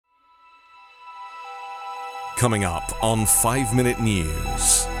Coming up on 5 Minute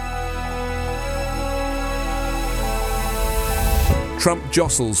News. Trump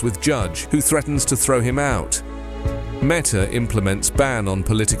jostles with judge who threatens to throw him out. Meta implements ban on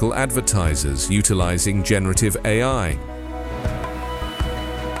political advertisers utilizing generative AI.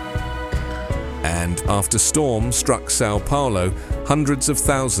 And after storm struck Sao Paulo, hundreds of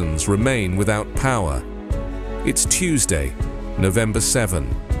thousands remain without power. It's Tuesday, November 7.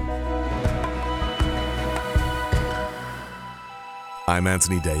 I'm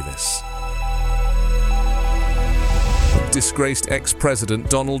Anthony Davis. Disgraced ex-president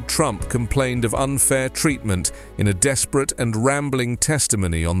Donald Trump complained of unfair treatment in a desperate and rambling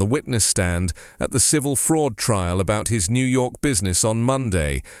testimony on the witness stand at the civil fraud trial about his New York business on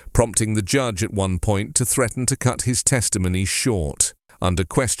Monday, prompting the judge at one point to threaten to cut his testimony short. Under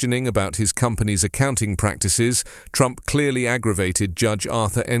questioning about his company's accounting practices, Trump clearly aggravated Judge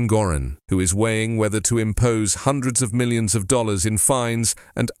Arthur Engoron, who is weighing whether to impose hundreds of millions of dollars in fines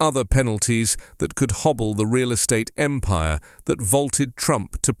and other penalties that could hobble the real estate empire that vaulted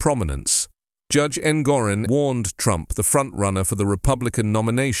Trump to prominence. Judge Engoron warned Trump, the frontrunner for the Republican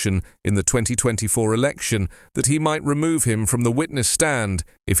nomination in the 2024 election, that he might remove him from the witness stand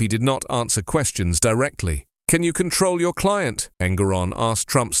if he did not answer questions directly. "Can you control your client?" Engoron asked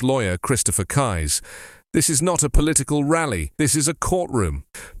Trump's lawyer, Christopher Kise. "This is not a political rally. This is a courtroom."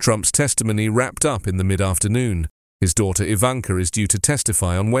 Trump's testimony wrapped up in the mid-afternoon. His daughter Ivanka is due to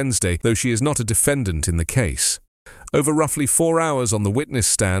testify on Wednesday, though she is not a defendant in the case. Over roughly 4 hours on the witness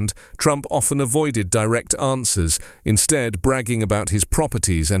stand, Trump often avoided direct answers, instead bragging about his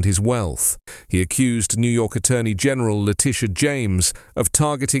properties and his wealth. He accused New York Attorney General Letitia James of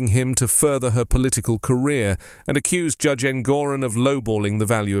targeting him to further her political career and accused Judge Engoron of lowballing the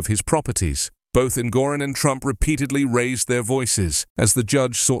value of his properties. Both Engoron and Trump repeatedly raised their voices as the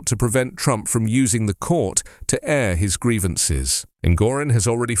judge sought to prevent Trump from using the court to air his grievances. Engoron has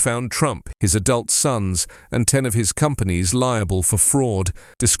already found Trump, his adult sons, and 10 of his companies liable for fraud,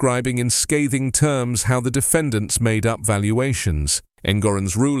 describing in scathing terms how the defendants made up valuations.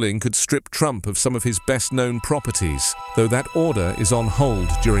 Engoron's ruling could strip Trump of some of his best-known properties, though that order is on hold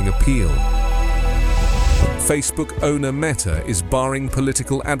during appeal. Facebook owner Meta is barring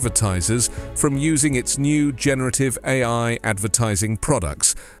political advertisers from using its new generative AI advertising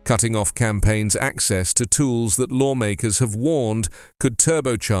products, cutting off campaigns' access to tools that lawmakers have warned could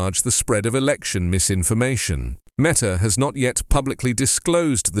turbocharge the spread of election misinformation. Meta has not yet publicly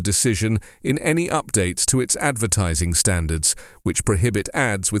disclosed the decision in any updates to its advertising standards, which prohibit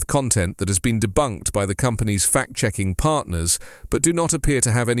ads with content that has been debunked by the company's fact-checking partners, but do not appear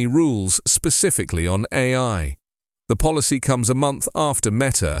to have any rules specifically on AI. The policy comes a month after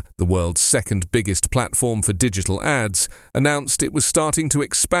Meta, the world's second biggest platform for digital ads, announced it was starting to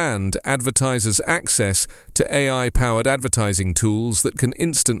expand advertisers' access to AI-powered advertising tools that can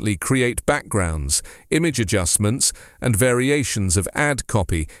instantly create backgrounds, image adjustments, and variations of ad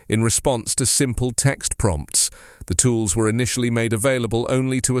copy in response to simple text prompts. The tools were initially made available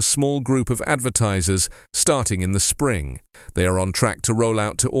only to a small group of advertisers starting in the spring. They are on track to roll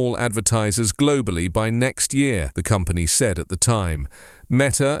out to all advertisers globally by next year, the company said at the time.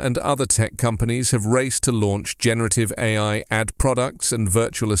 Meta and other tech companies have raced to launch generative AI ad products and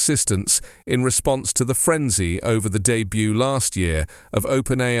virtual assistants in response to the frenzy over the debut last year of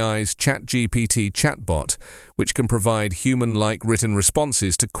OpenAI's ChatGPT chatbot, which can provide human-like written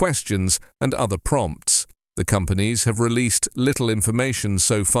responses to questions and other prompts. The companies have released little information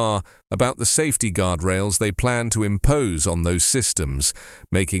so far about the safety guardrails they plan to impose on those systems,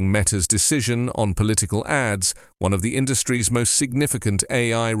 making Meta's decision on political ads one of the industry's most significant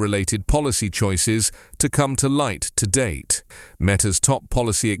AI-related policy choices to come to light to date. Meta's top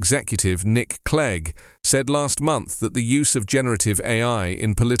policy executive, Nick Clegg, said last month that the use of generative AI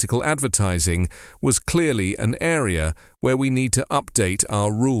in political advertising was clearly an area where we need to update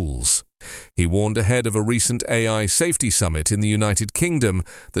our rules. He warned ahead of a recent AI safety summit in the United Kingdom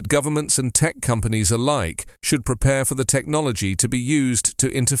that governments and tech companies alike should prepare for the technology to be used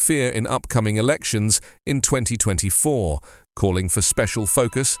to interfere in upcoming elections in 2024, calling for special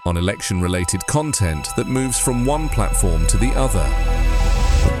focus on election-related content that moves from one platform to the other.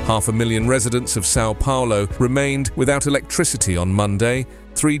 500,000 residents of Sao Paulo remained without electricity on Monday,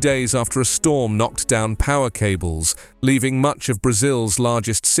 3 days after a storm knocked down power cables, leaving much of Brazil's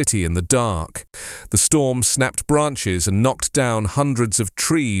largest city in the dark. The storm snapped branches and knocked down hundreds of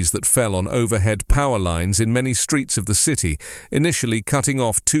trees that fell on overhead power lines in many streets of the city, initially cutting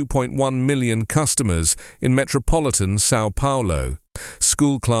off 2.1 million customers in metropolitan Sao Paulo.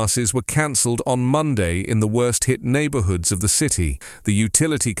 School classes were cancelled on Monday in the worst-hit neighbourhoods of the city. The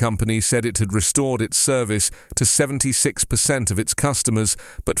utility company said it had restored its service to 76% of its customers,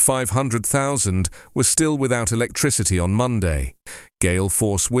 but 500,000 were still without electricity on Monday. Gale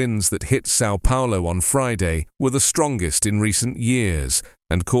force winds that hit São Paulo on Friday were the strongest in recent years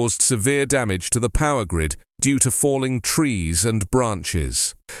and caused severe damage to the power grid due to falling trees and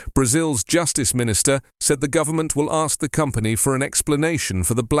branches. Brazil's justice minister said the government will ask the company for an explanation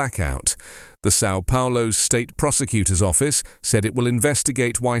for the blackout. The São Paulo's state prosecutor's office said it will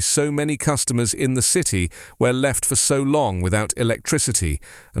investigate why so many customers in the city were left for so long without electricity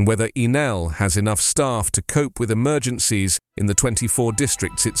and whether Enel has enough staff to cope with emergencies in the 24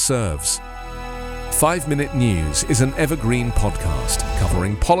 districts it serves. 5 Minute News is an evergreen podcast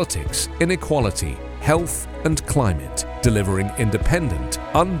covering politics, inequality, health and climate, delivering independent,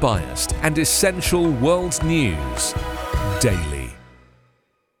 unbiased and essential world news daily.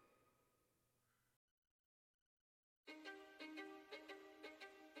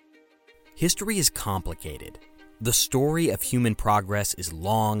 History is complicated. The story of human progress is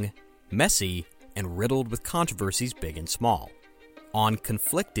long, messy, and riddled with controversies big and small. On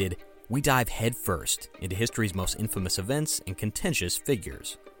Conflicted, we dive headfirst into history's most infamous events and contentious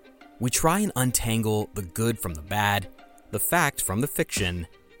figures. We try and untangle the good from the bad, the fact from the fiction,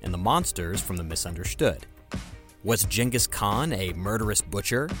 and the monsters from the misunderstood. Was Genghis Khan a murderous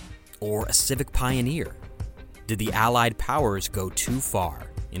butcher or a civic pioneer? Did the Allied powers go too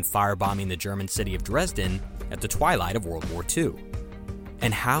far in firebombing the German city of Dresden at the twilight of World War II?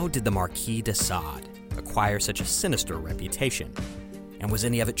 And how did the Marquis de Sade acquire such a sinister reputation? And was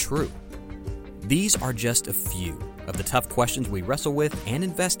any of it true? These are just a few of the tough questions we wrestle with and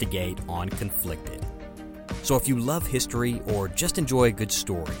investigate on Conflicted. So if you love history or just enjoy a good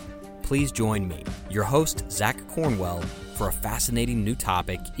story, please join me, your host, Zach Cornwell, for a fascinating new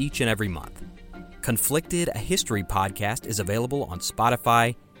topic each and every month. Conflicted, a history podcast, is available on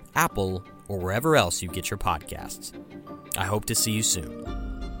Spotify, Apple, or wherever else you get your podcasts. I hope to see you soon.